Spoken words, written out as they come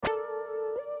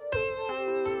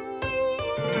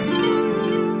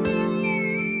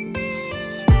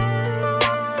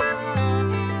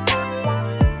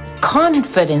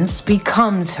Confidence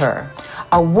becomes her.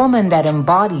 A woman that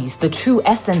embodies the true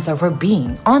essence of her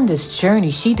being. On this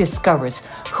journey, she discovers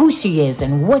who she is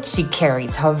and what she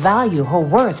carries, her value, her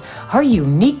worth, her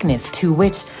uniqueness to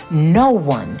which no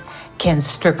one can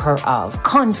strip her of.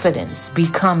 Confidence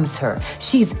becomes her.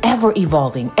 She's ever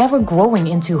evolving, ever growing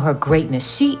into her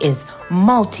greatness. She is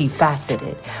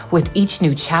multifaceted. With each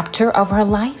new chapter of her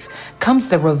life comes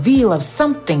the reveal of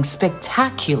something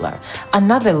spectacular,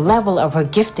 another level of her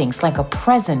giftings, like a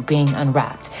present being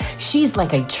unwrapped. She's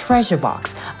like a treasure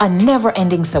box, a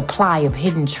never-ending supply of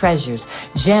hidden treasures,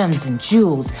 gems and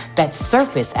jewels that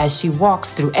surface as she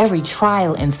walks through every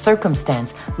trial and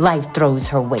circumstance life throws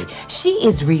her way. She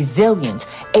is resilient,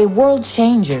 a world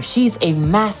changer. She's a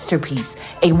masterpiece,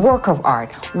 a work of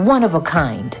art, one of a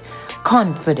kind.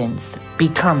 Confidence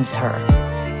becomes her.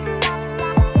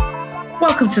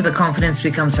 Welcome to the Confidence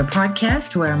Becomes Her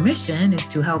podcast, where our mission is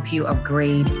to help you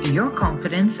upgrade your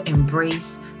confidence,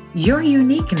 embrace your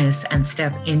uniqueness, and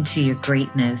step into your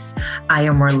greatness. I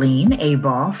am Marlene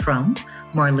Aball from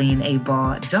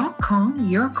marleneaball.com,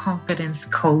 your confidence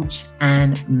coach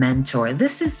and mentor.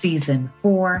 This is season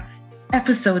 4,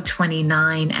 episode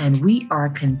 29, and we are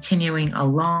continuing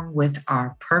along with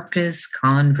our purpose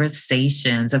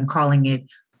conversations. I'm calling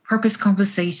it Purpose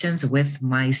Conversations with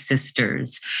My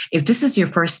Sisters. If this is your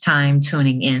first time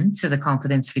tuning in to the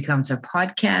Confidence Becomes a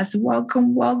podcast,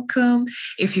 welcome, welcome.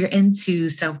 If you're into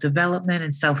self-development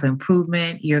and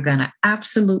self-improvement, you're going to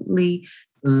absolutely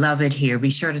love it here. Be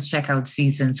sure to check out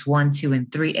seasons 1, 2, and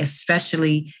 3,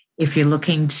 especially if you're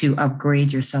looking to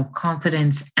upgrade your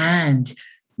self-confidence and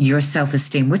your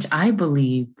self-esteem, which I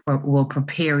believe will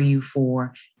prepare you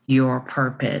for your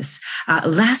purpose.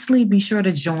 Lastly, be sure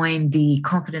to join the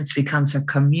Confidence Becomes Her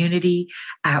community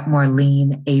at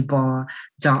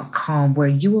marleneaball.com, where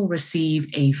you will receive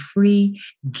a free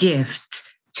gift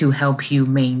to help you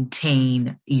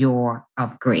maintain your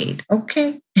upgrade.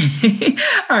 Okay.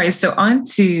 All right. So on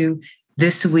to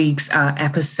this week's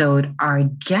episode. Our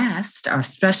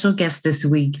special guest this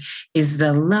week is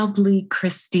the lovely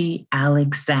Kristy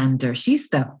Alexander. She's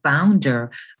the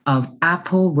founder of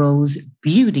Apple Rose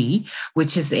Beauty,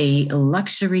 which is a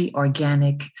luxury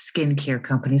organic skincare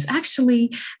company. It's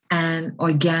actually an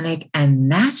organic and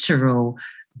natural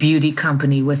beauty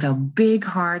company with a big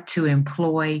heart to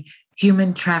employ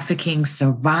human trafficking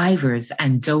survivors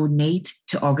and donate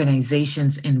to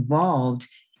organizations involved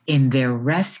in their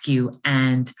rescue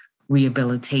and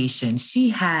rehabilitation. She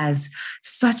has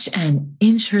such an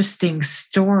interesting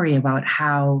story about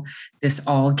how this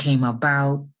all came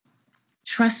about.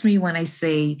 Trust me when I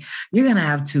say you're going to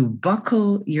have to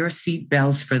buckle your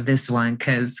seatbelts for this one,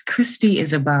 because Kristy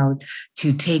is about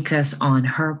to take us on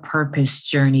her purpose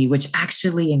journey, which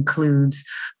actually includes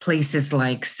places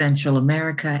like Central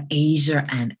America, Asia,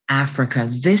 and Africa.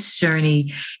 This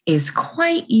journey is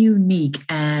quite unique,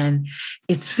 and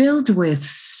it's filled with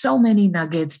so many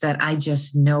nuggets that I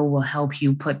just know will help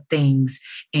you put things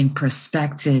in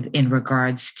perspective in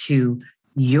regards to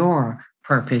your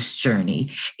purpose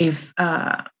journey. If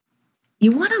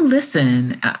you want to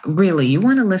listen, you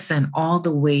want to listen all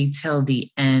the way till the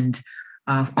end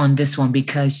on this one,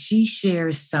 because she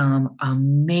shares some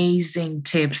amazing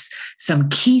tips, some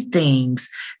key things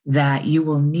that you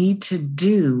will need to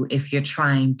do if you're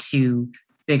trying to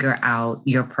figure out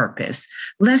your purpose.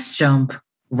 Let's jump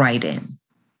right in.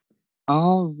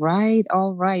 All right.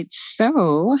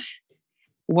 So,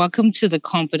 welcome to the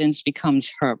Confidence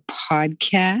Becomes Her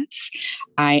podcast.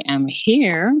 I am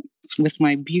here with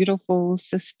my beautiful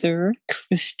sister,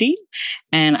 Kristy,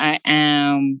 and I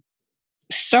am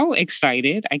so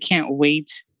excited. I can't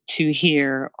wait to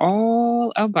hear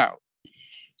all about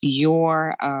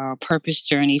your purpose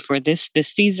journey for this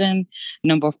season,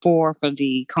 number 4 for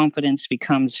the Confidence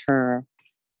Becomes Her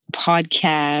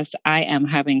podcast. I am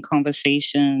having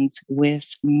conversations with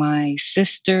my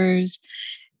sisters.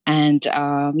 And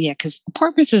because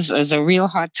purpose is a real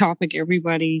hot topic.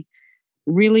 Everybody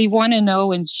really want to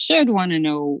know and should want to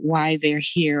know why they're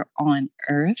here on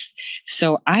earth.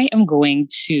 So I am going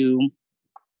to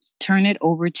turn it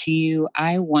over to you.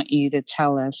 I want you to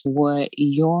tell us what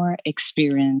your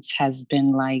experience has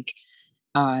been like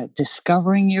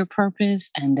discovering your purpose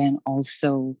and then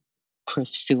also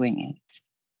pursuing it.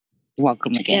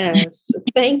 Welcome again. Yes.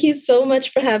 Thank you so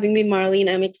much for having me,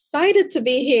 Marlene. I'm excited to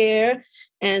be here.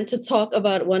 and to talk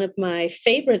about one of my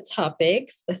favorite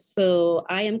topics. So,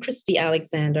 I am Kristy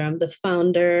Alexander. I'm the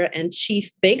founder and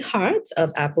chief big heart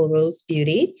of Apple Rose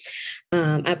Beauty.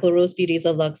 Apple Rose Beauty is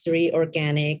a luxury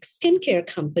organic skincare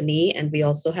company, and we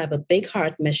also have a big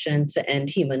heart mission to end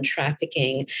human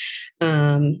trafficking.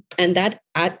 And that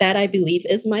I believe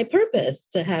is my purpose,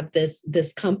 to have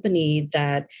this company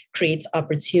that creates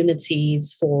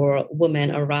opportunities for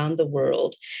women around the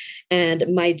world. And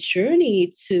my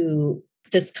journey to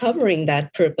discovering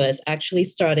that purpose actually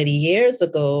started years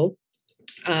ago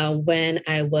when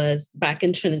I was back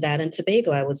in Trinidad and Tobago.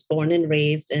 I was born and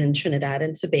raised in Trinidad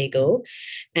and Tobago.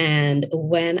 And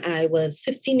when I was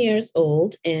 15 years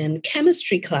old, in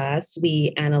chemistry class,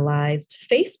 we analyzed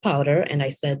face powder. And I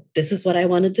said, this is what I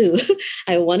want to do.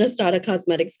 I want to start a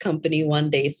cosmetics company one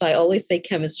day. So I always say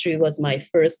chemistry was my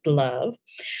first love.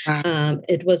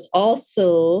 It was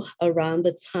also around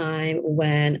the time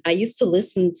when I used to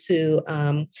listen to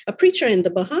a preacher in the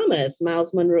Bahamas,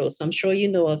 Miles Monroe. So I'm sure you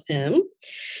know of him.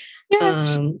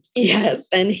 Yes. Yes.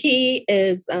 And he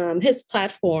is his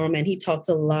platform, and he talked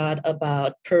a lot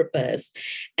about purpose.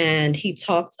 And he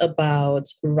talked about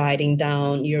writing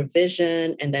down your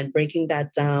vision and then breaking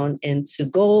that down into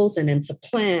goals and into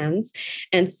plans.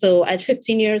 And so at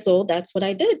 15 years old, that's what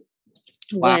I did.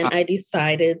 When I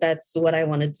decided that's what I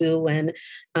want to do, when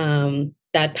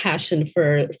that passion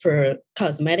for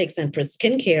cosmetics and for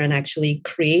skincare and actually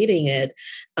creating it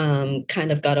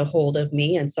kind of got a hold of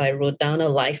me. And so I wrote down a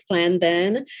life plan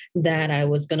then, that I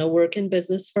was going to work in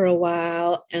business for a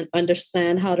while and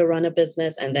understand how to run a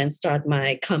business and then start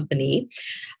my company.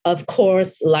 Of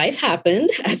course, life happened,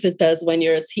 as it does when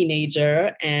you're a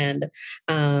teenager. And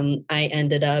I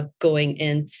ended up going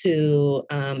into,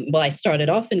 I started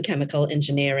off in chemical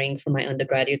engineering for my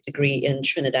undergraduate degree in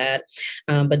Trinidad.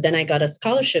 But then I got a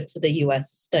scholarship to the US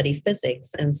to study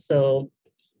physics. And so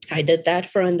I did that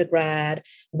for undergrad,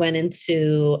 went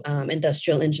into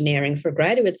industrial engineering for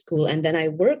graduate school, and then I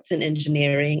worked in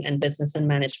engineering and business and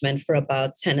management for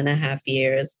about 10 and a half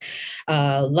years.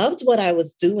 Loved what I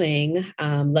was doing,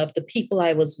 loved the people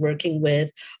I was working with,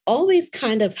 always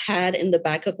kind of had in the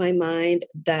back of my mind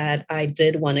that I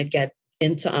did want to get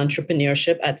into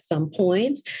entrepreneurship at some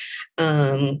point.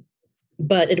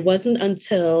 But it wasn't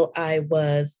until I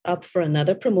was up for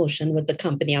another promotion with the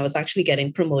company. I was actually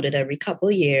getting promoted every couple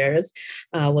of years,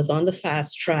 was on the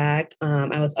fast track.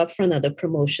 I was up for another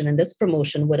promotion, and this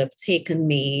promotion would have taken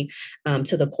me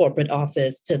to the corporate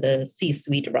office, to the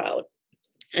C-suite route.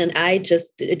 And it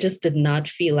just did not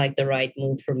feel like the right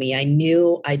move for me. I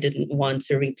knew I didn't want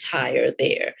to retire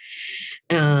there.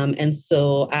 And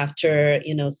so after,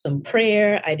 some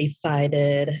prayer, I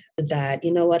decided that,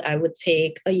 what, I would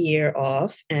take a year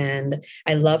off. And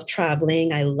I love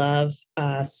traveling. I love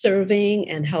serving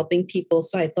and helping people.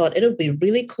 So I thought it would be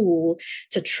really cool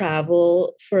to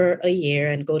travel for a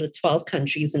year and go to 12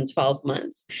 countries in 12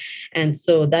 months. And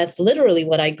so that's literally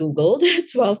what I Googled,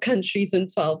 12 countries in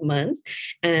 12 months.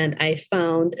 And I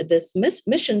found this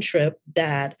mission trip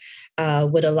that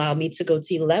would allow me to go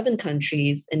to 11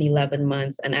 countries in 11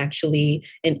 months, and actually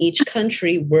in each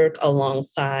country work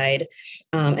alongside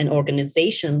an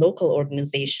organization, local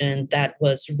organization that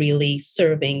was really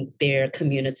serving their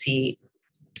community.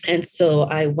 And so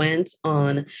I went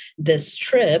on this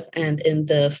trip, and in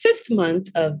the 5th month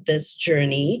of this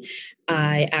journey,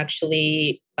 I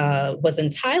actually was in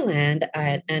Thailand,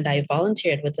 and I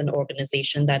volunteered with an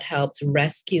organization that helped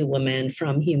rescue women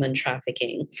from human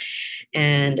trafficking.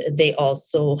 And they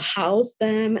also housed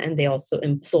them, and they also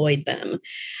employed them.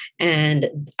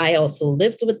 And I also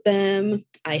lived with them.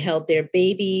 I held their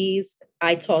babies.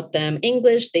 I taught them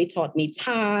English. They taught me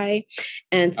Thai.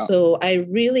 And so I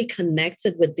really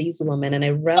connected with these women. And I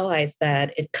realized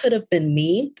that it could have been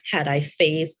me had I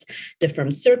faced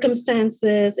different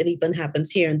circumstances. It even happens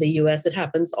here in the US. It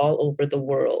happens all over the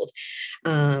world.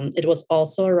 It was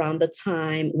also around the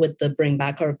time with the Bring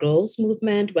Back Our Girls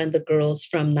movement, when the girls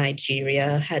from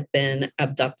Nigeria had been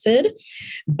abducted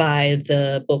by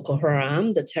the Boko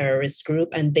Haram, the terrorist group,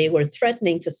 and they were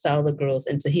threatening to sell the girls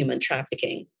into human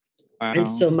trafficking. Wow. And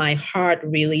so my heart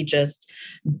really just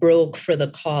broke for the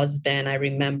cause then. I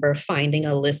remember finding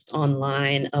a list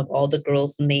online of all the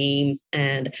girls' names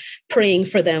and praying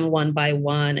for them one by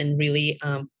one, and really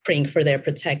praying for their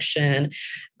protection.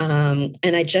 And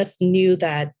I just knew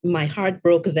that my heart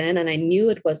broke then. And I knew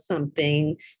it was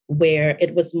something where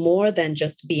it was more than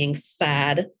just being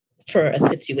sad for a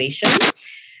situation.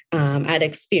 I'd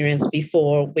experienced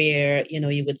before where,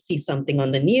 you would see something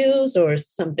on the news or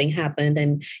something happened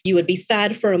and you would be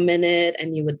sad for a minute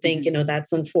and you would think,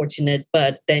 that's unfortunate,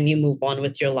 but then you move on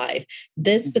with your life.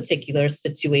 This particular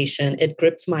situation, it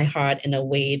gripped my heart in a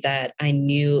way that I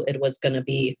knew it was going to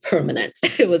be permanent.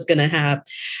 It was going to have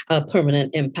a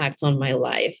permanent impact on my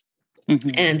life.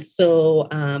 And so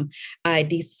I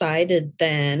decided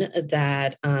then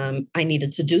that I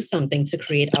needed to do something to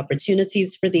create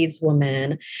opportunities for these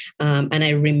women. And I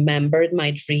remembered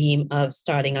my dream of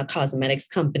starting a cosmetics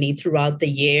company. Throughout the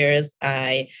years,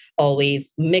 I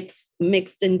always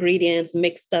mixed ingredients,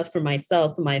 mixed stuff for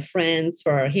myself, for my friends,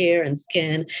 for our hair and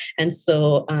skin. And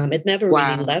so it never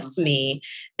really left me.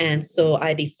 And so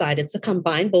I decided to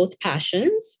combine both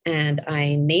passions. And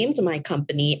I named my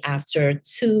company after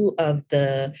two of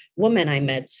the women I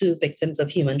met, two victims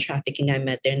of human trafficking I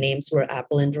met. Their names were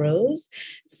Apple and Rose.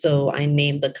 So I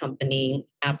named the company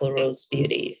Apple Rose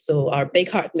Beauty. So our big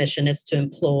heart mission is to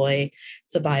employ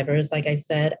survivors, like I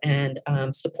said, and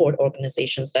support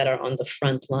organizations that are on the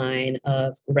front line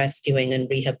of rescuing and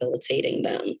rehabilitating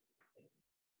them.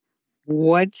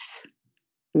 What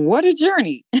a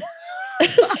journey.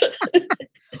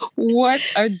 What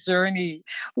a journey.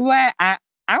 Well, I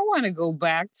want to go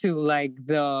back to like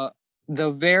the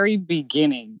very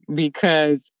beginning,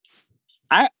 because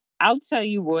I'll tell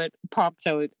you what popped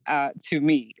out to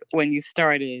me when you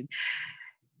started.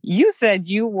 You said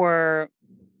you were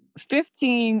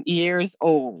 15 years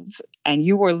old and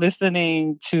you were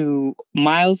listening to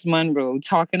Miles Monroe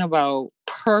talking about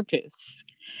purpose,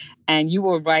 and you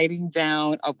were writing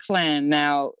down a plan.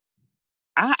 Now,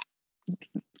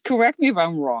 correct me if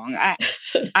I'm wrong.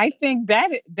 I think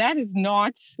that is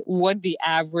not what the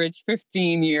average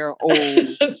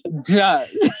 15-year-old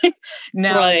does.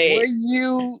 Now, right.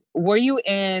 were you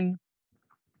in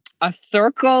a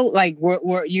circle? Like,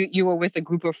 were you were with a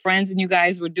group of friends and you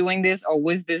guys were doing this, or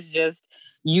was this just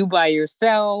you by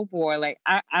yourself? Or like,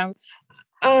 I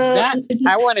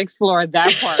want to explore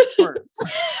that part first.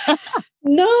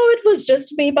 No, it was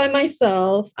just me by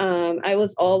myself. I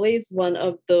was always one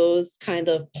of those kind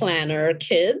of planner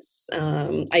kids.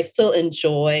 I still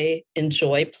enjoy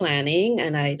planning,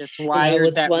 and I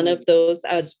was one of those.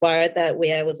 I was wired that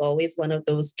way. I was always one of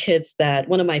those kids that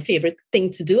one of my favorite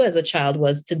things to do as a child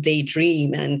was to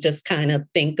daydream and just kind of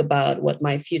think about what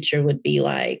my future would be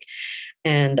like.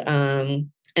 And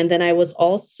then I was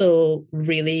also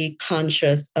really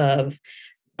conscious of.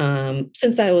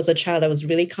 Since I was a child, I was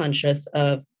really conscious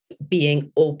of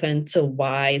being open to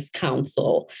wise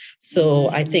counsel. So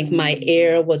I think my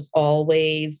ear was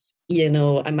always, listening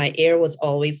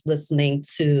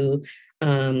to,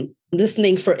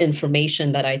 listening for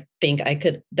information that I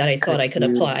thought I could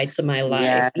apply to my life.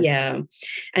 Yes. Yeah.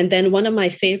 And then one of my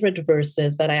favorite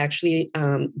verses that I actually,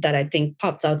 that I think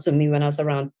popped out to me when I was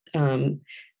around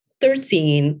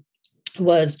 13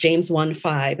 was James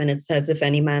 1:5, and it says, if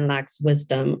any man lacks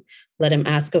wisdom, let him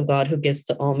ask of God, who gives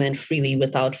to all men freely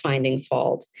without finding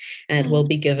fault, and it will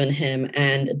be given him.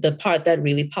 And the part that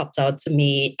really popped out to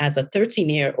me as a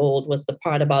 13-year-old was the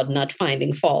part about not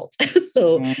finding fault.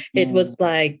 So it was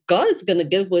like, God is going to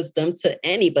give wisdom to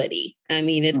anybody. I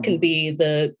mean, it can be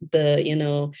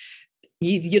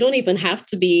you don't even have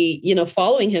to be,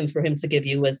 following him for him to give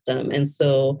you wisdom. And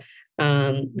so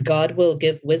God will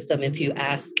give wisdom if you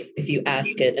ask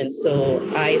it. And so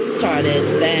I started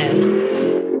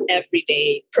then every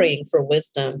day praying for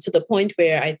wisdom, to the point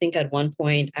where I think at one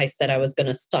point I said I was going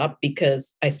to stop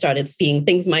because I started seeing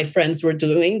things my friends were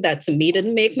doing that to me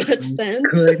didn't make much sense.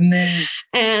 Goodness.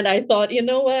 And I thought, you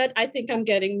know what? I think I'm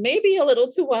getting maybe a little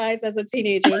too wise as a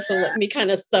teenager. So let me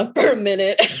kind of stop for a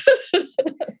minute.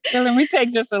 So let me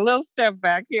take just a little step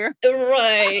back here.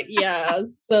 Right. Yeah.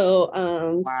 So,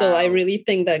 so I really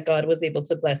think that God was able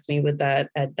to bless me with that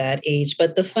at that age.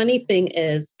 But the funny thing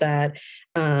is that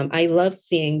I love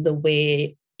seeing the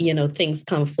way, things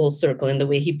come full circle and the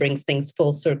way he brings things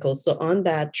full circle. So on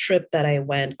that trip that I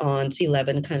went on to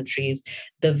 11 countries,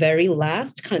 the very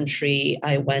last country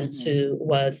I went to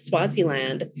was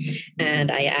Swaziland.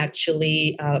 And I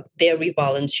actually, there we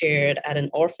volunteered at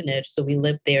an orphanage. So we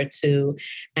lived there too.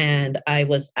 And I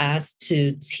was asked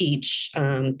to teach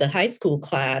the high school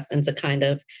class and to kind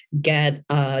of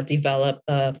develop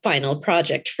a final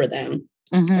project for them.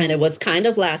 And it was kind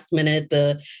of last minute.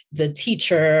 The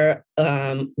teacher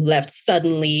left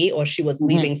suddenly, or she was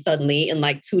leaving suddenly in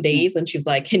like 2 days. And she's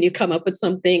like, can you come up with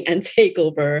something and take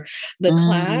over the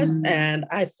class? And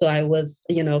I was,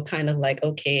 kind of like,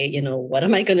 okay, what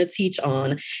am I going to teach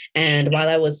on? And while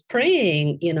I was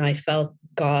praying, I felt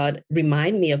God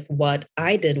remind me of what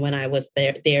I did when I was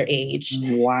their age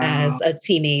as a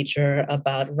teenager,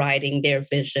 about writing their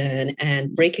vision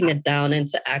and breaking it down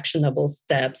into actionable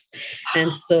steps.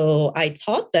 And so I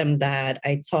taught them that.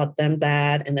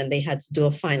 And then they had to do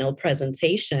a final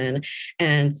presentation.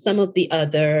 And some of the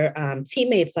other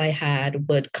teammates I had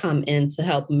would come in to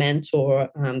help mentor.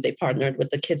 They partnered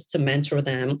with the kids to mentor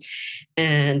them.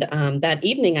 And that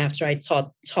evening, after I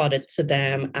taught it to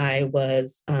them, I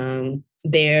was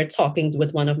there talking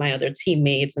with one of my other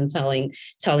teammates and telling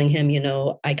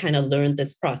him, I kind of learned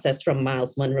this process from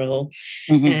Miles Monroe.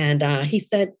 And he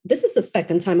said, "This is the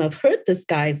second time I've heard this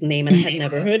guy's name, and I had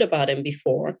never heard about him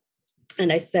before."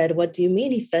 And I said, "What do you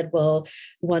mean?" He said, "Well,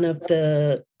 one of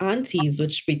the aunties,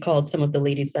 which we called some of the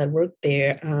ladies that worked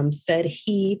there, said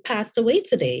he passed away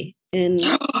today in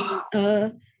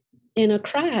a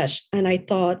crash." And I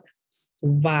thought,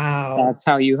 wow. That's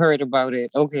how you heard about it.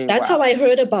 Okay. That's how I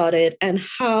heard about it. And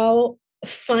how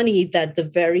funny that the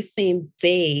very same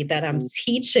day that I'm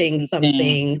teaching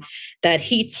something that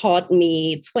he taught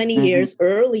me 20 years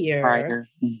earlier,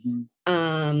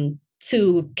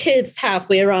 to kids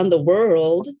halfway around the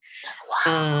world.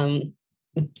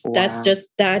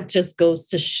 That just goes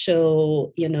to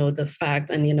show, the fact.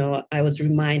 And, I was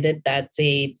reminded that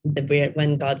day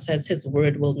when God says his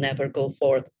word will never go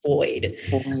forth void.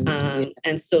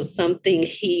 And so something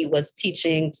he was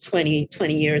teaching 20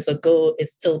 years ago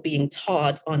is still being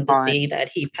taught on the day that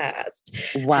he passed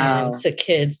to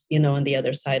kids, on the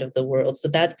other side of the world. So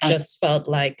that just felt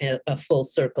like a full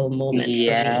circle moment for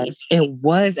me. It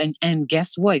was. And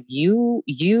guess what?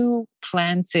 You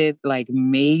planted like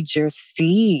major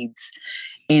seeds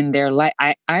in their life.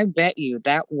 I bet you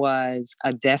that was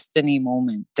a destiny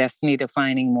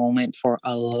defining moment for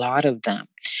a lot of them.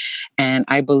 And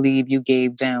I believe you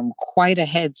gave them quite a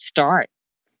head start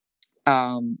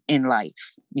in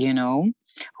life.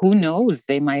 Who knows?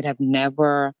 They might have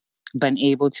never been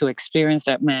able to experience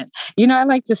that, man. I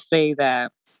like to say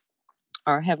that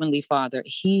our Heavenly Father,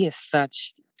 he is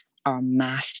such a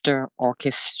master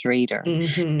orchestrator.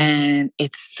 And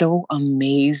it's so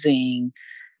amazing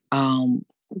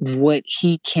what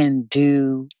he can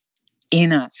do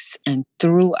in us and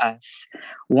through us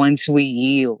once we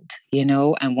yield,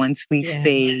 and once we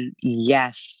say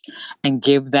yes and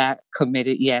give that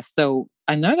committed yes. So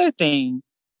another thing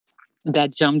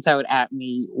that jumped out at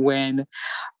me when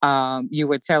you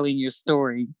were telling your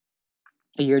story,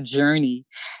 your journey,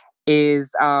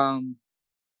 is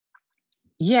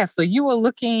so you were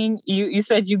looking, you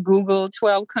said you Googled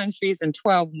 12 countries in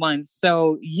 12 months.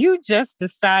 So you just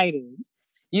decided,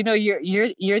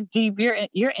 you're deep,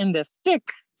 you're in the thick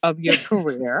of your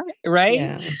career,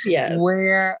 right? Yes.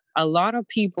 Where a lot of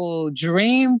people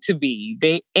dream to be,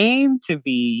 they aim to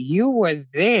be, you were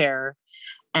there.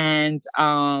 And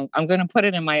I'm going to put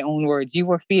it in my own words. You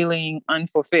were feeling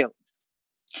unfulfilled.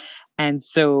 And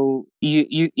so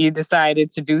you decided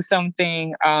to do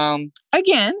something,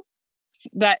 again,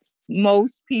 that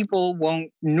most people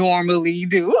won't normally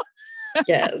do.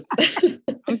 Yes.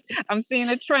 I'm seeing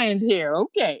a trend here.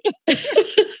 Okay.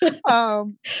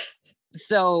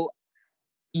 So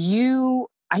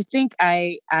I think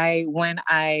when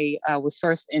I was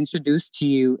first introduced to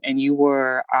you and you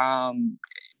were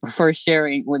first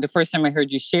sharing, the first time I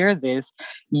heard you share this,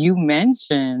 you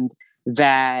mentioned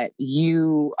that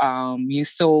you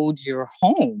sold your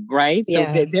home, right?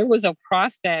 Yes. So there was a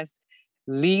process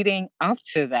leading up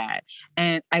to that.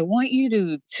 And I want you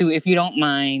to, if you don't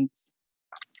mind,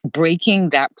 breaking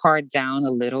that part down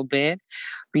a little bit,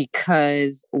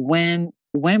 because when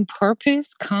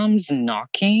purpose comes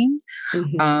knocking,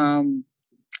 a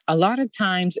lot of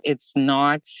times it's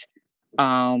not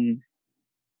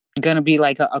gonna be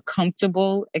like a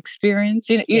comfortable experience.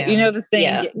 You know the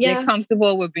saying, get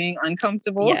comfortable with being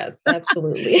uncomfortable. Yes,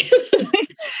 absolutely.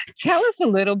 Tell us a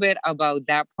little bit about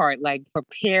that part, like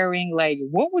preparing, like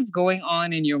what was going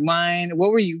on in your mind?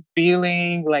 What were you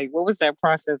feeling? Like, what was that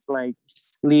process like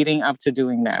leading up to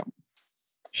doing that?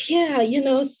 Yeah,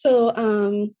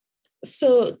 so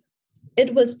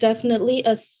it was definitely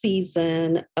a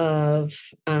season of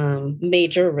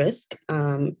major risk.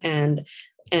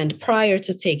 And prior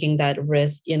to taking that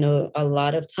risk, a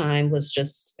lot of time was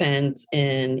just spent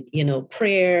in,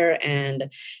 prayer and,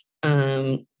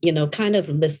 kind of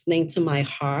listening to my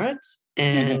heart.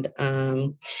 And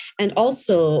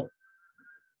also,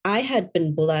 I had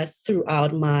been blessed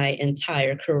throughout my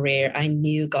entire career. I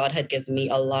knew God had given me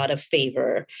a lot of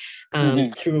favor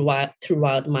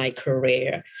throughout my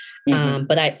career.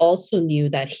 But I also knew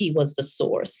that he was the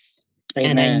source.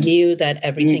 Amen. And I knew that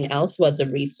everything else was a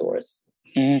resource.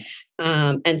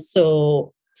 And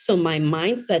so so my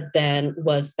mindset then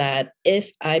was that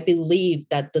if I believed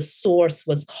that the source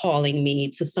was calling me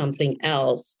to something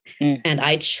else, and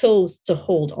I chose to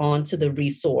hold on to the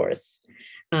resource,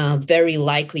 very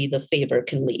likely the favor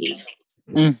can leave.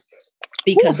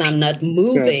 Because I'm not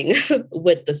moving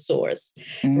with the source,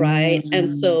 right? And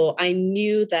so I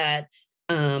knew that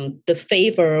the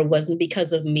favor wasn't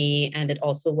because of me, and it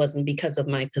also wasn't because of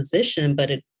my position,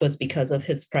 but it was because of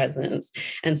his presence.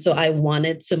 And so I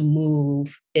wanted to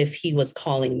move if he was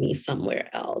calling me somewhere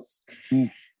else.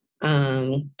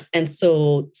 And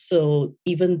so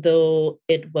even though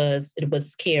it was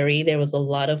scary, there was a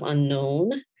lot of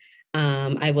unknown.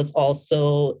 I was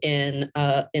also in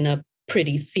a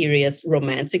pretty serious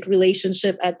romantic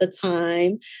relationship at the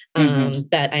time,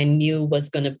 that I knew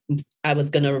I was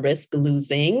gonna risk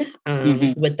losing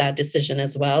with that decision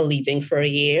as well, leaving for a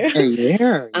year.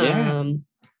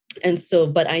 And so,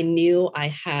 but I knew I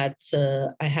had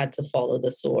to follow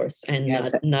the source and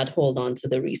not hold on to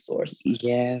the resource.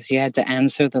 Yes, you had to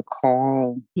answer the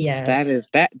call. Yes,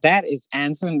 that is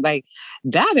answering. Like,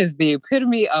 that is the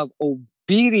epitome of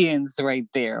obedience right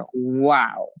there.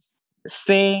 Wow.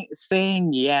 Saying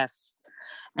yes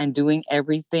and doing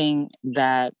everything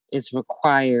that is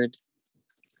required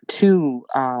to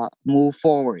move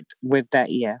forward with that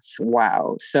yes.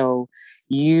 Wow. So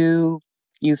you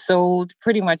sold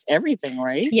pretty much everything,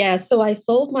 right? Yeah. So I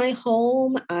sold my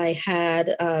home. I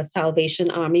had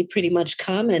Salvation Army pretty much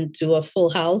come and do a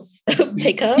full house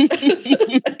pickup.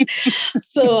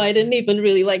 So I didn't even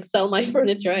really sell my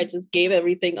furniture. I just gave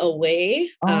everything away.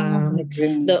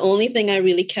 The only thing I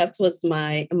really kept was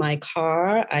my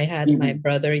car. I had my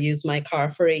brother use my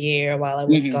car for a year while I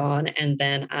was gone. And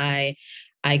then I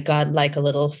got a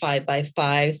little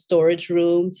 5x5 storage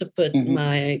room to put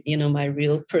my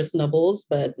real personables,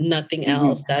 but nothing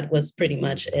else. That was pretty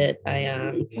much it.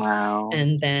 Wow.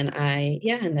 And then I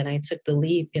took the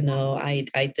leap.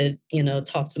 I did,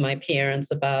 talk to my parents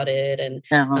about it, and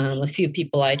a few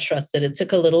people I trusted. It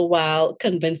took a little while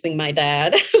convincing my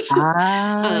dad.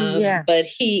 Yes. But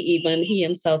he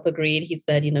himself agreed. He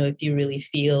said, if you really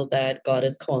feel that God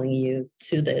is calling you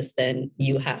to this, then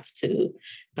you have to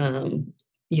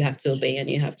obey and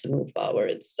you have to move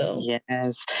forward. So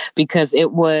yes, because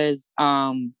it was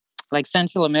like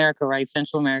Central America, right?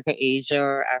 Central America, Asia,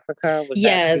 or Africa.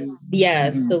 Yes.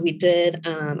 So we did.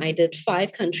 I did 4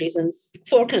 countries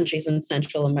in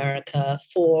Central America,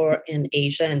 4 in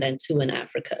Asia, and then 2 in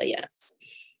Africa. Yes.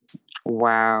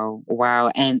 Wow.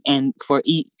 And for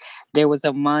there was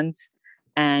a month,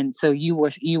 and so you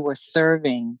were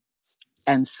serving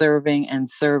and serving and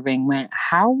serving. Man,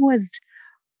 how was?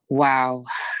 Wow.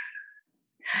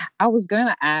 I was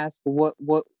gonna ask what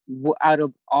out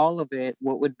of all of it,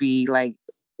 what would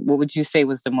you say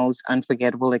was the most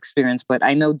unforgettable experience? But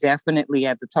I know definitely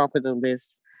at the top of the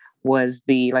list was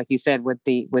like you said, with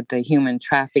the human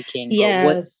trafficking.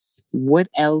 Yes. But what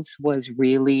else was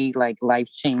really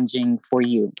life-changing for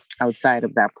you outside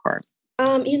of that part?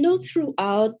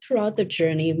 Throughout the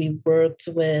journey, we worked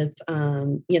with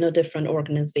different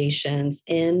organizations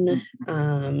in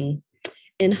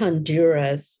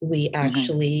Honduras. We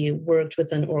actually worked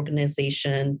with an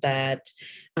organization that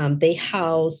they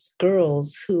housed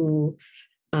girls who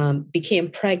became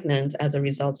pregnant as a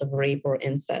result of rape or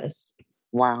incest.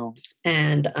 Wow.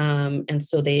 And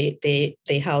so they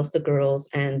housed the girls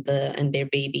and their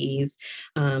babies.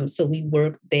 So we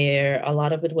worked there. A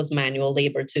lot of it was manual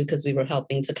labor too, because we were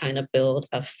helping to kind of build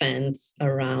a fence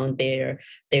around their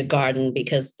garden,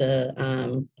 because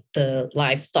the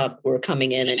livestock were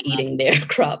coming in and eating their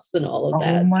crops and all of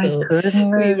that. So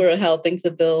we were helping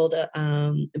to build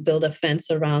a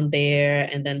fence around there.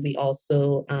 And then we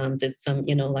also did some,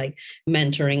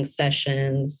 mentoring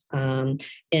sessions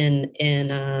in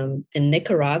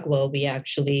Nicaragua. We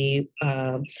actually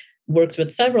worked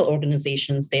with several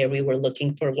organizations there. We were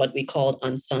looking for what we called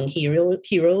unsung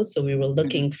heroes. So we were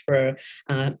looking for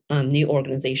new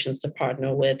organizations to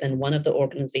partner with. And one of the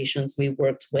organizations we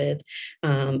worked with,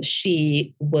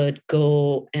 she would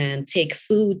go and take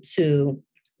food to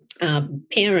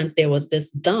parents. There was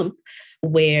this dump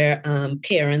where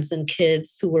parents and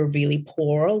kids who were really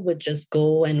poor would just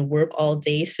go and work all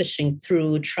day fishing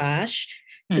through trash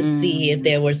to see if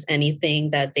there was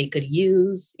anything that they could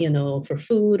use, for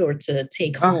food or to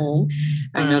take home.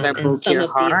 I know that broke your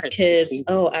heart. These kids,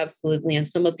 absolutely. And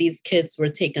some of these kids were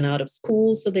taken out of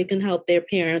school so they can help their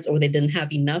parents, or they didn't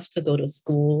have enough to go to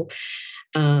school.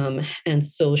 And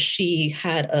so she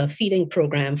had a feeding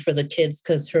program for the kids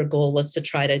because her goal was to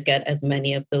try to get as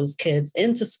many of those kids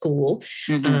into school.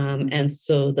 And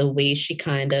so the way she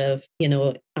kind of,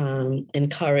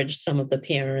 encouraged some of the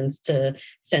parents to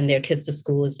send their kids to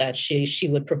school is that she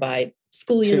would provide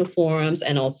school uniforms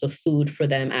and also food for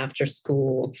them after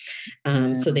school.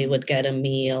 So they would get a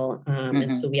meal.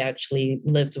 And so we actually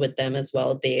lived with them as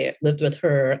well. They lived with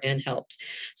her and helped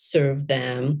serve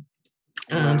them.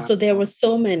 So there were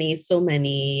so many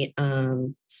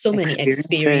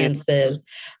experiences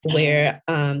where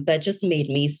that just made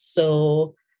me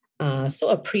so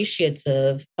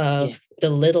appreciative of the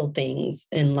little things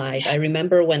in life. I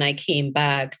remember when I came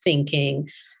back thinking,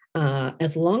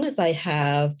 as long as I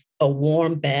have a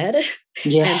warm bed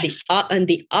and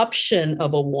the option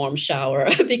of a warm shower,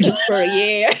 because for a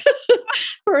year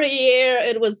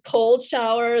it was cold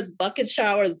showers, bucket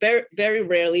showers. Very, very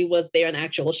rarely was there an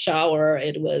actual shower.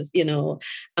 It was,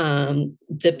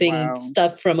 dipping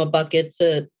stuff from a bucket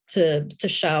to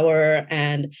shower,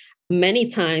 and many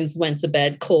times went to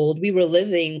bed cold. We were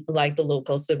living like the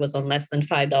locals, so it was on less than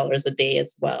 $5 a day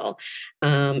as well.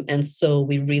 And so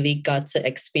we really got to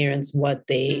experience what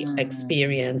they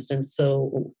experienced. And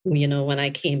so, when I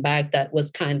came back, that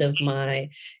was kind of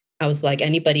I was like,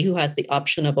 anybody who has the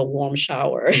option of a warm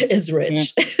shower is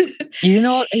rich. You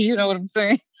know what I'm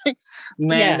saying?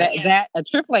 Man, that a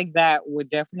trip like that would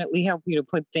definitely help you to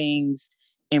put things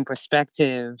in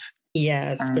perspective.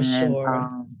 Yes, for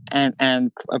sure.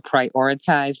 And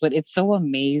prioritize. But it's so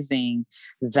amazing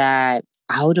that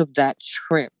out of that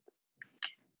trip,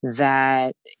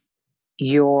 that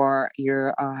your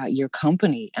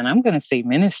company, and I'm going to say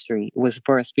ministry, was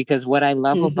birthed. Because what I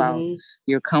love about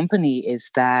your company is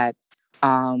that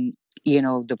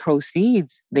the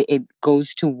proceeds, it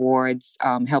goes towards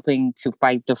helping to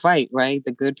fight the fight, right?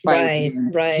 The good fight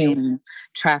against human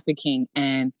trafficking,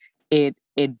 and it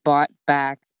bought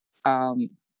back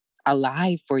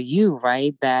alive for you,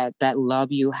 right? That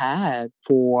love you had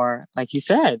for, like you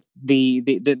said, the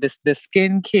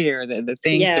skincare, the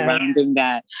things surrounding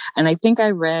that. And I think I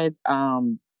read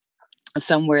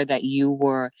somewhere that you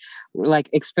were like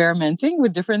experimenting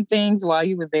with different things while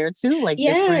you were there too, like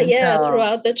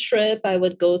throughout the trip I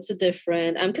would go to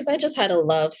different because I just had a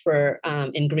love for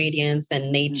ingredients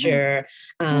and nature.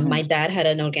 My dad had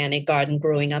an organic garden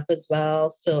growing up as well,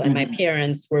 so and my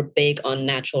parents were big on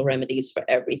natural remedies for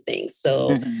everything,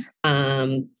 so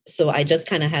so I just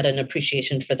kind of had an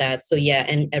appreciation for that. So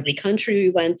and every country we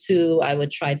went to, I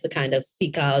would try to kind of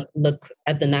look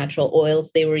at the natural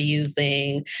oils they were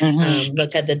using,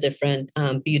 look at the different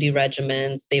beauty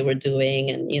regimens they were doing,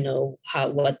 and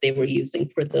what they were using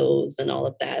for those and all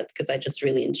of that, because I just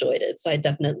really enjoyed it. So I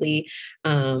definitely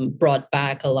brought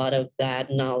back a lot of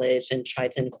that knowledge and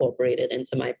tried to incorporate it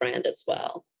into my brand as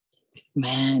well.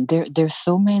 Man, there's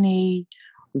so many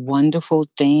wonderful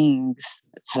things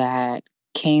that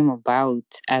came about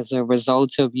as a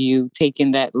result of you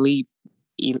taking that leap.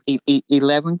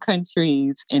 11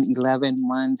 countries in 11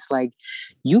 months. Like,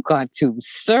 you got to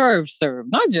serve,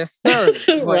 not just serve,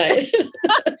 but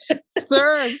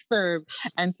serve.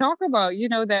 And talk about,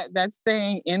 that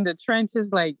saying, in the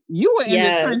trenches, like you were in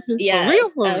the trenches for real.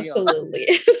 Absolutely.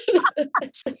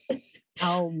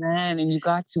 Oh man. And you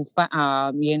got to,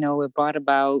 it brought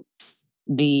about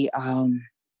the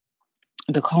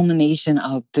culmination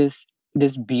of this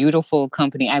beautiful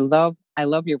company. I love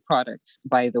your products,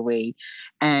 by the way.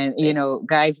 And,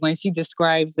 guys, when she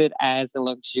describes it as a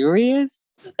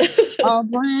luxurious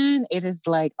brand, it is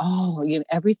like,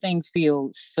 everything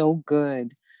feels so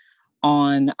good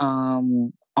on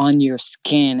your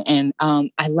skin. And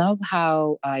I love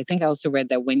how, I think I also read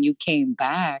that when you came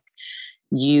back,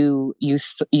 you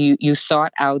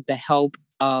sought out the help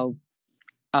of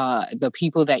the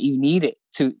people that you needed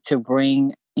to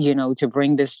bring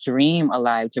this dream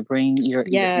alive, to bring your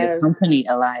company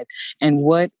alive. And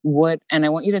what, and I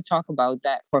want you to talk about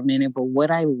that for a minute, but what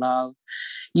I love,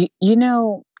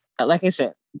 like I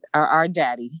said, our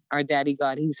daddy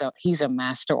God, he's a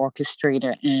master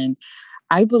orchestrator. And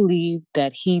I believe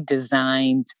that he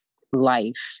designed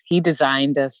life. He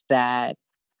designed us that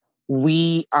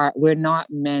we're not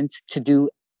meant to do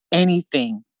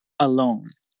anything alone.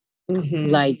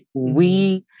 Like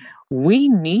we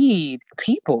need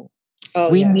people.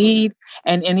 We need,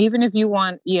 and even if you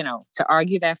want, to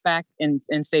argue that fact and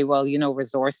say, well,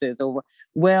 resources, or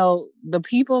the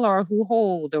people are who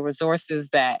hold the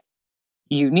resources that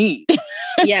you need.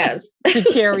 Yes. To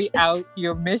carry out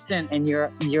your mission and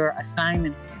your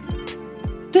assignment.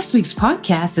 This week's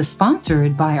podcast is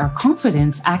sponsored by our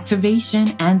Confidence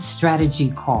Activation and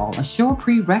Strategy Call, a sure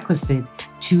prerequisite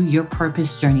to your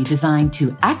purpose journey designed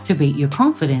to activate your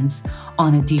confidence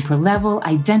on a deeper level,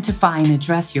 identify and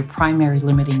address your primary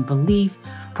limiting belief,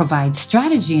 provide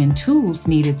strategy and tools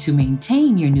needed to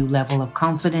maintain your new level of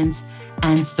confidence,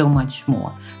 and so much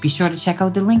more. Be sure to check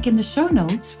out the link in the show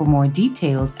notes for more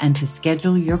details and to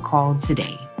schedule your call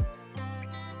today.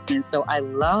 And so I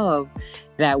love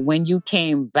that when you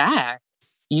came back,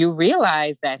 you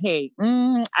realized that, hey,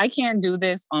 I can't do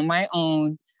this on my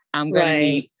own. I'm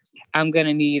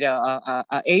gonna need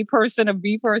a person, a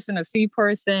B person, a C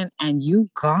person, and you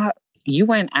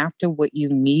went after what you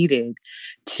needed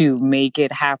to make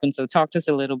it happen. So talk to us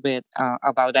a little bit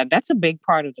about that. That's a big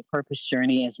part of the purpose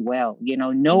journey as well.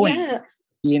 Knowing,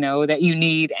 that you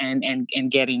need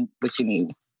and getting what you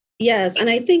need. Yes. And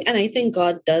I think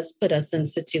God does put us in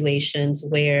situations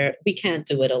where we can't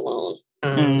do it alone.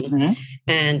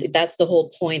 And that's the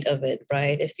whole point of it,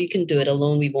 right? If you can do it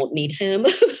alone, we won't need him.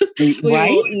 We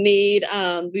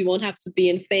won't have to be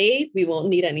in faith. We won't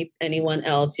need anyone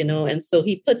else, And so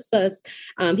he puts us,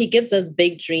 he gives us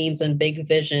big dreams and big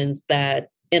visions that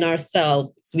in ourselves,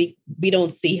 we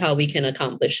don't see how we can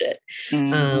accomplish it.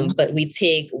 But we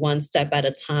take one step at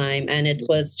a time. And it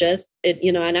was just, and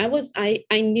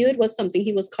I knew it was something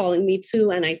he was calling me to.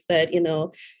 And I said,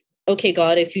 okay,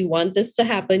 God, if you want this to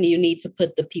happen, you need to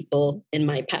put the people in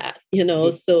my path,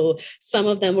 So some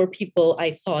of them were people I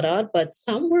sought out, but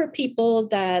some were people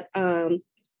that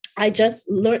I just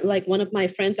learned, like one of my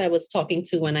friends I was talking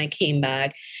to when I came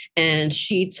back, and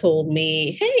she told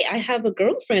me, hey, I have a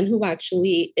girlfriend who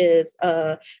actually is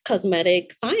a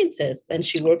cosmetic scientist, and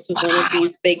she works with one of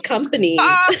these big companies.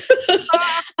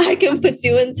 I can put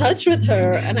you in touch with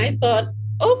her. And I thought,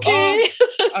 okay.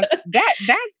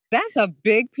 That's a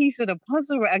big piece of the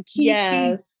puzzle, a key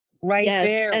piece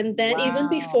there. And then even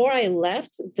before I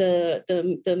left the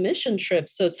mission trip,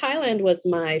 so Thailand was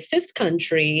my 5th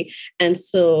country. And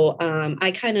so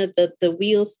I kind of, the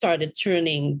wheels started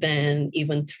turning then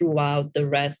even throughout the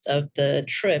rest of the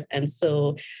trip. And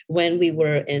so when we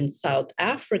were in South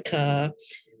Africa,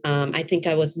 I think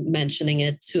I was mentioning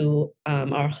it to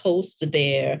our host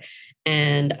there,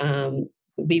 and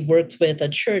we worked with a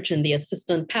church, and the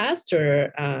assistant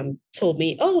pastor told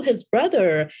me, oh, his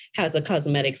brother has a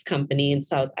cosmetics company in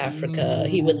South Africa.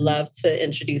 He would love to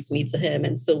introduce me to him.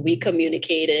 And so we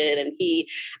communicated, and he,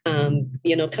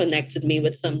 connected me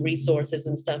with some resources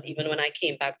and stuff, even when I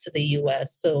came back to the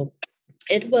US. So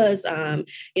it was,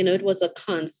 it was a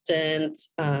constant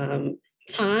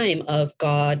time of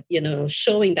God,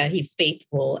 showing that he's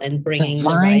faithful and bringing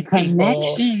divine the right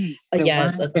people,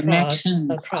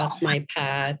 across my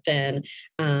path, and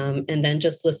then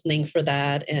just listening for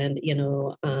that, and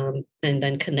and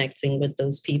then connecting with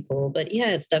those people. But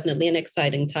yeah, it's definitely an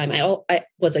exciting time. I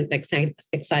was an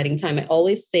exciting time. I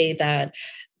always say that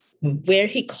where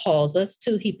he calls us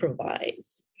to, he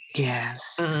provides.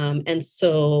 Yes. And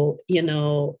so,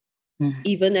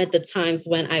 even at the times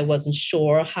when I wasn't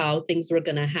sure how things were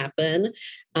going to happen,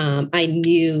 I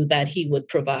knew that he would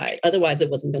provide. Otherwise, it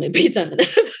wasn't going to be done.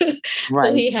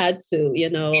 So he had to,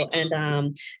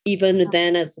 and even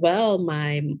then as well,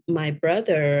 my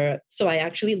brother, so I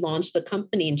actually launched a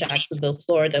company in Jacksonville,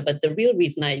 Florida. But the real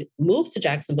reason I moved to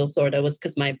Jacksonville, Florida was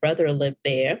because my brother lived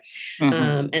there.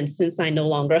 And since I no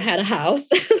longer had a house,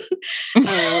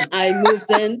 I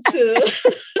moved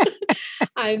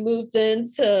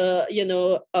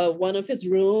into one of his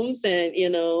rooms, and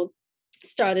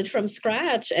started from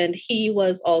scratch. And he's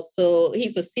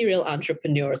a serial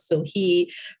entrepreneur. So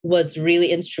he was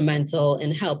really instrumental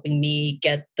in helping me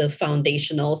get the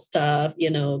foundational stuff,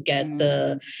 get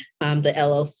the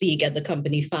LLC, get the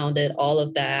company founded, all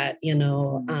of that,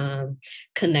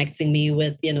 connecting me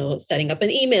with, setting up an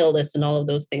email list and all of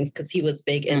those things, because he was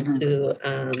big into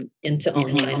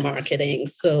online marketing.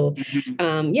 So,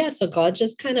 so God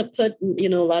just kind of put,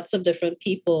 lots of different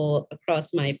people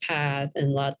across my path,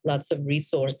 and lots of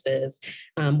resources.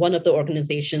 One of the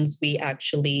organizations we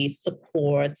actually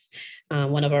support,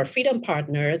 one of our freedom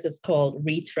partners, is called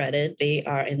Rethreaded. They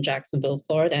are in Jacksonville,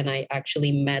 Florida, and I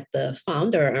actually met the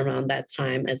founder around that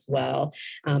time as well,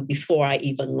 before I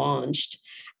even launched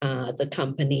the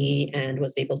company, and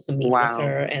was able to meet with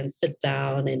her and sit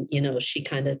down. And, she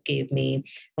kind of gave me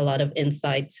a lot of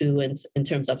insight too, in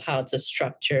terms of how to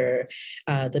structure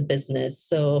the business.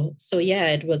 So yeah,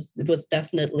 it was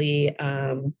definitely,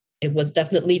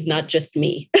 not just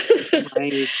me.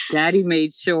 Right. Daddy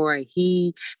made sure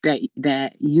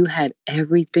that you had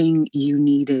everything you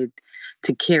needed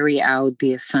to carry out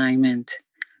the assignment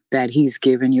that he's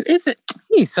given you.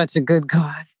 He's such a good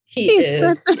God. He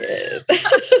is.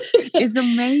 It's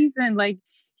amazing. Like,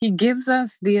 He gives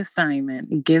us the assignment.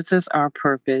 He gives us our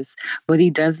purpose, but he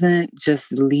doesn't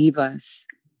just leave us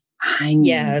hanging,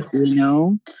 Yes. you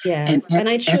know? Yes. And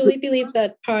I truly believe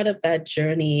that part of that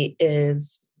journey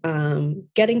is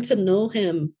getting to know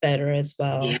him better as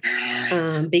well.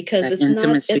 Yes, Because that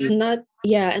intimacy.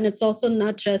 yeah. And it's also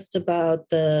not just about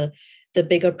the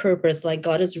bigger purpose. Like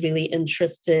God is really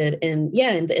interested in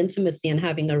the intimacy and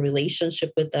having a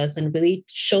relationship with us and really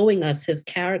showing us his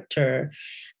character,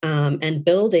 and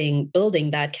building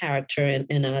that character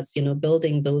in us,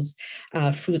 building those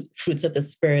fruits of the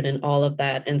spirit and all of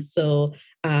that. And so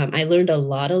I learned a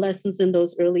lot of lessons in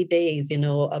those early days,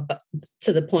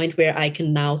 to the point where I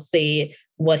can now say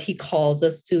what he calls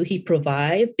us to, he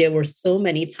provides. There were so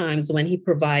many times when he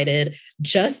provided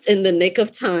just in the nick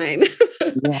of time.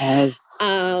 Yes.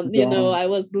 I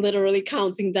was literally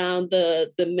counting down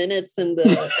the minutes and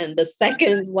the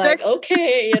seconds, like,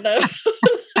 okay,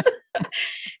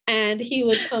 and he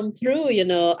would come through.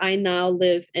 I now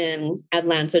live in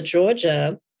Atlanta,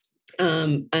 Georgia.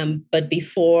 But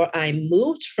before I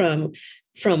moved from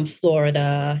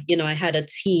Florida, I had a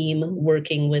team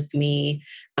working with me,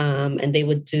 and they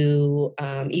would do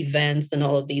events and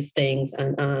all of these things.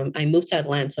 And I moved to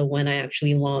Atlanta when I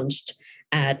actually launched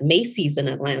at Macy's in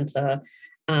Atlanta.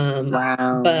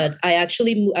 Wow. But I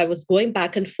was going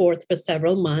back and forth for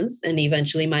several months, and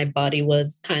eventually my body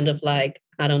was kind of like,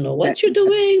 I don't know what you're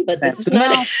doing, but this is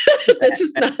not this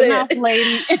is not enough, it,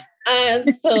 lady.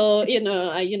 And so,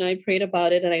 I prayed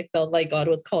about it, and I felt like God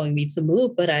was calling me to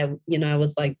move. But I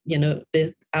was like,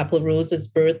 the Apple Rose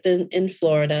is birthed in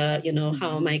Florida.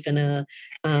 How am I gonna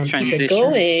keep it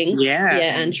going?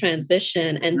 Yeah, and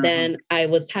transition. And then I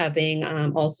was having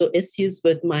also issues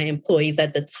with my employees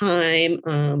at the time.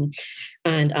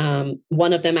 And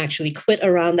one of them actually quit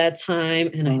around that time.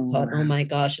 And I thought, oh my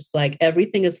gosh, it's like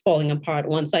everything is falling apart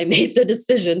once I made the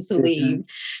decision to leave.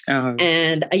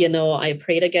 And, I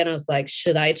prayed again. I was like,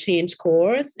 should I change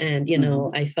course? And,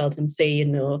 I felt him say,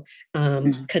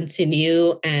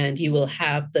 continue, and you will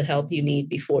have the help you need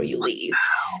before you leave.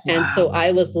 Wow. And so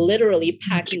I was literally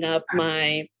packing up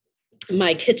my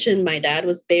kitchen. My dad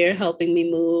was there helping me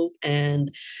move,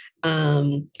 and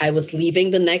I was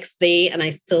leaving the next day, and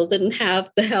I still didn't have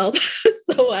the help.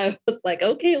 So I was like,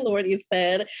 okay, Lord, you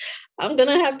said I'm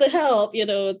gonna have the help.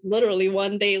 It's literally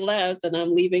one day left, and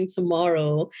I'm leaving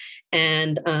tomorrow.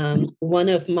 And one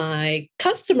of my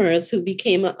customers, who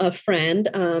became a friend,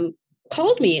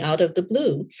 called me out of the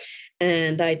blue.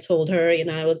 And I told her,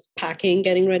 I was packing,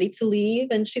 getting ready to leave.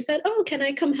 And she said, oh, can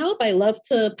I come help? I love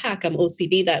to pack. I'm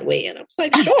OCD that way. And I was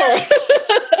like, sure.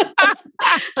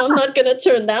 I'm not going to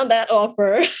turn down that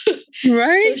offer.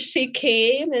 Right. So she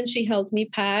came and she helped me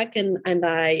pack. And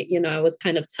I, I was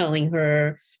kind of telling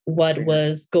her what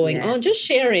was going on, just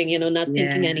sharing, not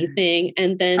thinking anything.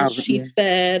 And then she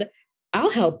said, I'll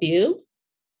help you.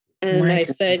 And I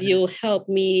said, you'll help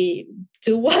me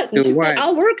do what? And she said,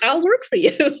 I'll work for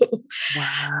you.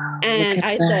 Wow. And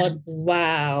I thought,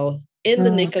 wow, in the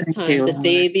nick of time, the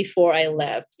day before I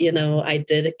left, I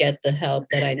did get the help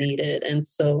that I needed. And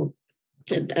so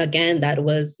again, that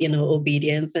was,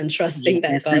 obedience and trusting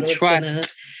that God was going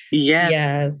to.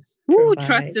 Yes. Ooh,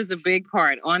 trust is a big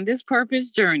part on this purpose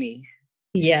journey.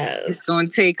 Yes. It's going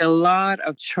to take a lot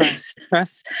of trust.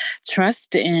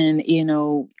 Trust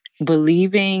in,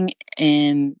 believing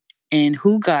in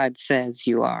who God says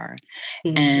you are,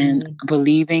 and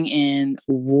believing in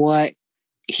what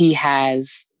he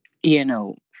has,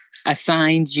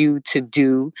 assigned you to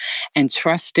do, and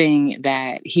trusting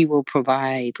that he will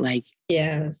provide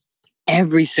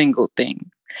every single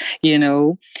thing,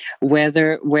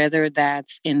 whether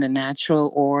that's in the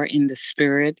natural or in the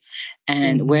spirit,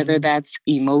 and whether that's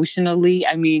emotionally.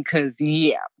 I mean, because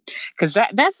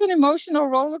that's an emotional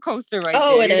roller coaster right there.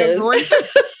 Oh, it is.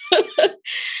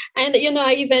 And,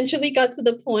 I eventually got to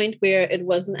the point where it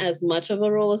wasn't as much of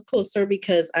a roller coaster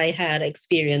because I had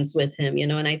experience with him,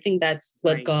 and I think that's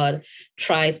what God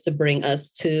tries to bring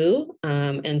us to.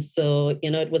 And so,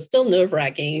 it was still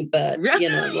nerve-wracking, but,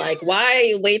 I'm like,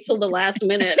 why wait till the last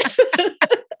minute?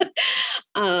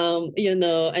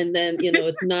 And then,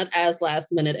 it's not as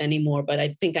last minute anymore, but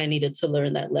I think I needed to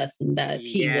learn that lesson that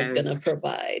he was going to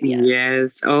provide.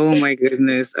 Yes. Oh my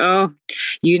goodness. Oh,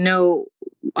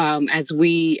 as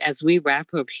we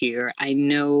wrap up here, I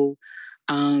know,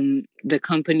 the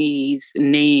company's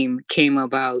name came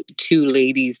about, two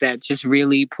ladies that just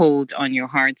really pulled on your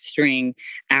heartstring.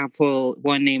 Apple,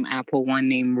 one named Apple, one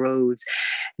named Rose.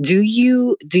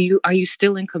 Are you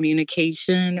still in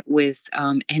communication with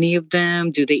any of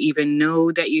them? Do they even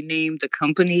know that you named the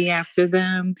company after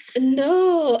them?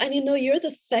 No, and you're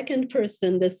the second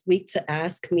person this week to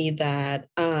ask me that.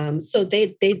 So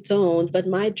they don't, but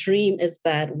my dream is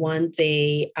that one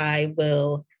day I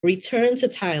will return to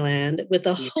Thailand with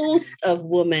a host of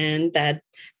women that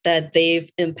they've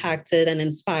impacted and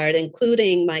inspired,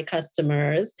 including my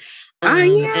customers.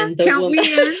 And the count me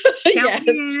in. Yes.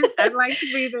 Me in. I'd like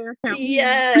to be there.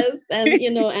 Yes. And,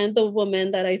 and the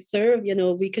woman that I serve,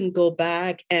 we can go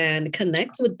back and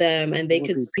connect with them and they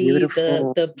could see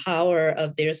the power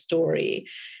of their story.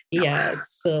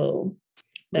 Yes. So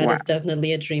that is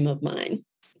definitely a dream of mine.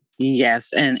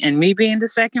 Yes, and me being the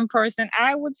second person,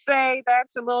 I would say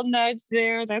that's a little nudge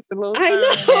there. That's a little.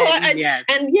 I know,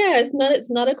 and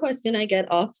it's not a question I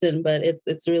get often, but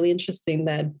it's really interesting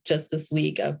that just this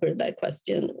week I've heard that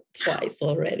question twice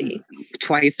already.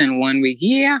 Twice in 1 week,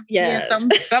 yeah.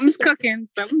 Something's cooking,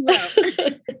 something's up.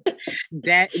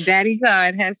 Daddy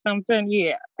God has something,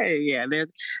 yeah.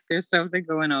 There's something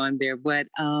going on there. But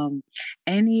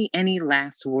any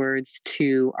last words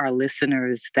to our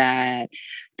listeners that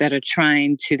are they're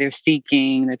trying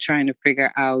to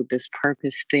figure out this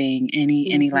purpose thing?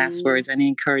 Any last words, any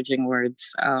encouraging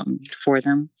words for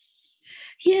them?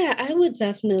 Yeah, I would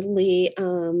definitely.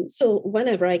 So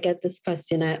whenever I get this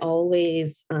question, I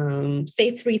always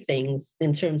say three things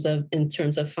in terms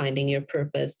of finding your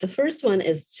purpose. The first one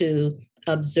is to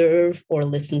observe or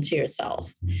listen to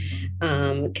yourself,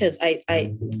 because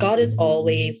God is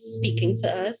always speaking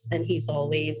to us, and He's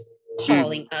always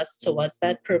calling us towards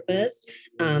that purpose.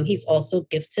 He's also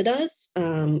gifted us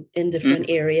in different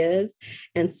areas.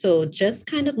 And so just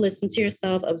kind of listen to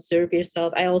yourself, observe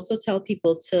yourself. I also tell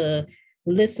people to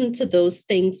listen to those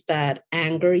things that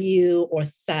anger you or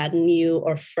sadden you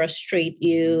or frustrate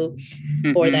you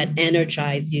or that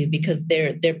energize you, because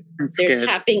they're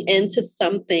tapping into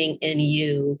something in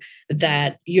you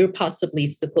that you're possibly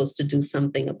supposed to do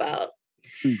something about.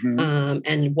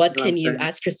 And what can you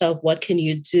ask yourself, what can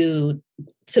you do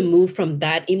to move from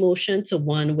that emotion to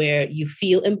one where you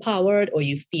feel empowered, or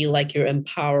you feel like you're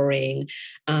empowering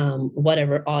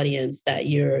whatever audience that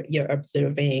you're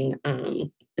observing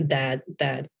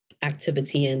that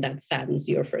activity and that saddens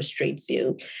you or frustrates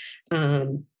you.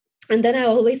 And then I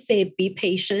always say, be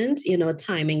patient.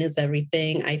 Timing is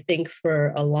everything. I think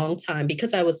for a long time,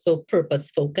 because I was so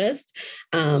purpose focused,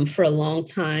 for a long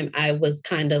time, I was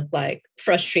kind of like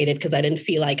frustrated because I didn't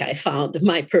feel like I found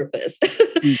my purpose.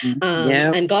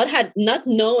 And God had, not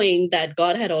knowing that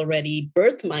God had already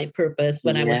birthed my purpose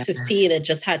when I was 15, it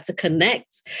just had to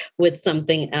connect with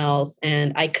something else.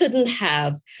 And I couldn't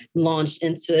have launched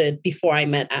into it before I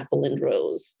met Apple and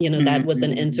Rose. That was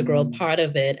an integral part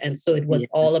of it. And so it was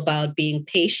all about being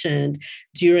patient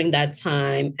during that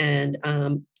time, and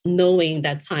knowing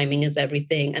that timing is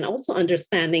everything. And also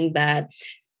understanding that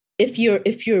if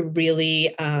you're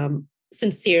really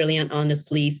sincerely and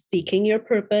honestly seeking your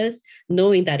purpose,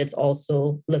 knowing that it's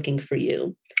also looking for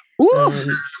you.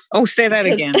 Say that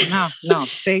again. No.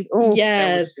 Say,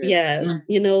 yes.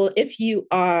 If you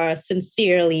are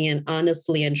sincerely and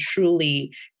honestly and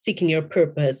truly seeking your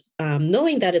purpose,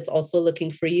 knowing that it's also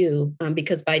looking for you,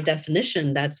 because by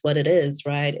definition, that's what it is,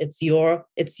 right? It's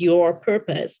your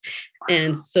purpose.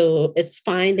 And so it's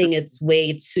finding its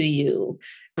way to you,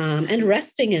 and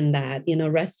resting in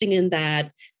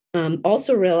that,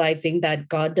 also realizing that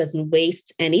God doesn't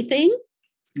waste anything.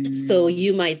 So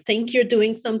you might think you're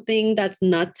doing something that's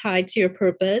not tied to your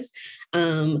purpose,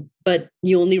 but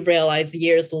you only realize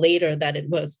years later that it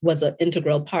was an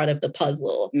integral part of the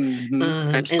puzzle.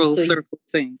 That full circle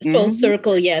thing. Full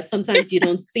circle, yes. Sometimes you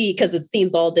don't see because it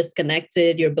seems all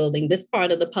disconnected. You're building this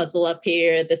part of the puzzle up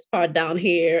here, this part down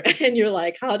here, and you're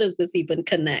like, how does this even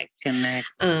connect?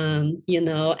 And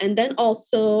then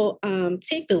also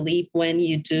take the leap when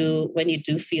you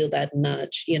do feel that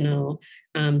nudge.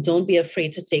 Don't be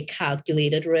afraid to take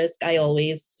calculated risk. I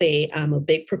always say I'm a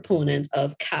big proponent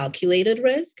of calculated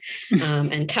risk.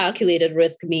 And calculated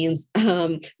risk means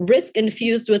risk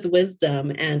infused with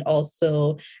wisdom, and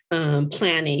also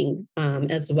planning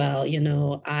as well.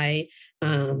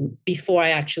 Before I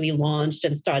actually launched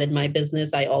and started my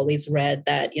business, I always read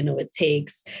that, it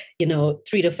takes,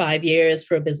 3 to 5 years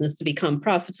for a business to become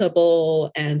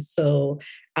profitable. And so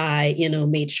I,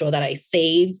 made sure that I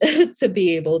saved to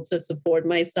be able to support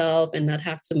myself and not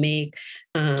have to make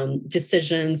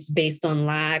decisions based on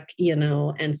lack,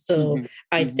 and so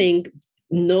I think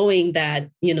knowing that,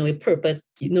 a purpose,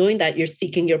 knowing that you're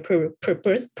seeking your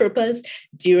purpose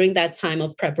during that time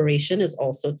of preparation is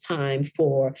also time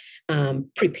for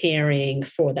preparing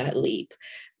for that leap.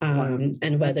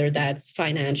 And whether that's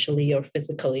financially or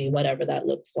physically, whatever that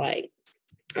looks like.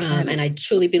 And I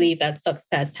truly believe that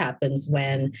success happens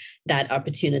when that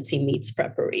opportunity meets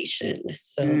preparation.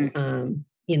 So,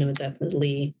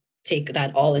 definitely take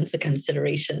that all into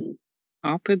consideration.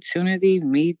 Opportunity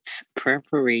meets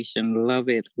preparation. Love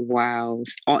it. Wow.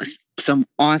 Some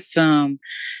awesome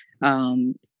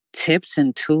tips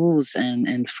and tools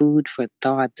and food for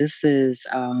thought. This has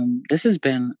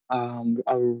been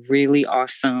a really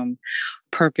awesome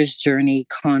purpose journey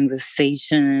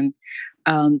conversation.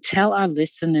 Tell our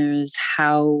listeners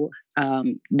how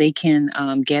they can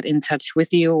get in touch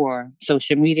with you or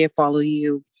social media, follow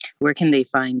you. Where can they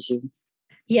find you?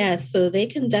 Yes, so they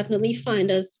can definitely find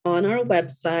us on our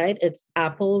website. It's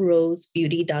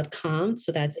applerosebeauty.com.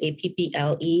 So that's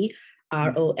AppleRose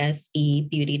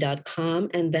beauty.com.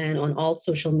 And then on all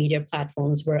social media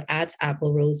platforms, we're at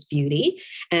Apple Rose Beauty.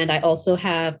 And I also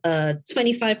have a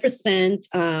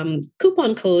 25%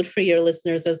 coupon code for your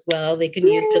listeners as well. They can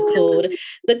use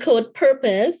the code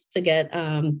PURPOSE to get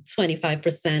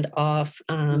 25% off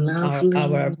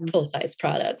our full-size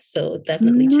products. So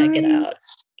definitely check it out.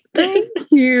 Thank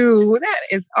you. That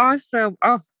is awesome.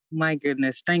 Oh my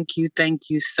goodness. Thank you. Thank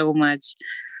you so much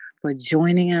for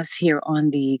joining us here on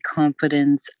the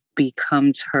Confidence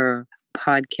Becomes Her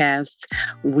podcast.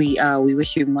 We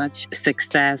wish you much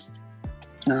success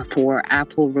for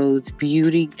Apple Rose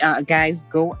Beauty. Guys,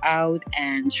 go out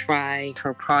and try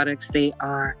her products. They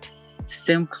are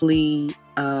simply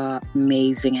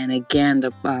amazing. And again,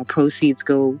 the proceeds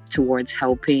go towards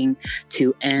helping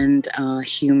to end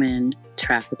human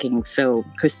trafficking. So,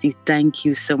 Kristy, thank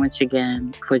you so much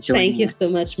again for joining us. Thank you so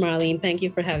much, Marlene. Thank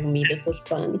you for having me. This was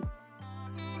fun.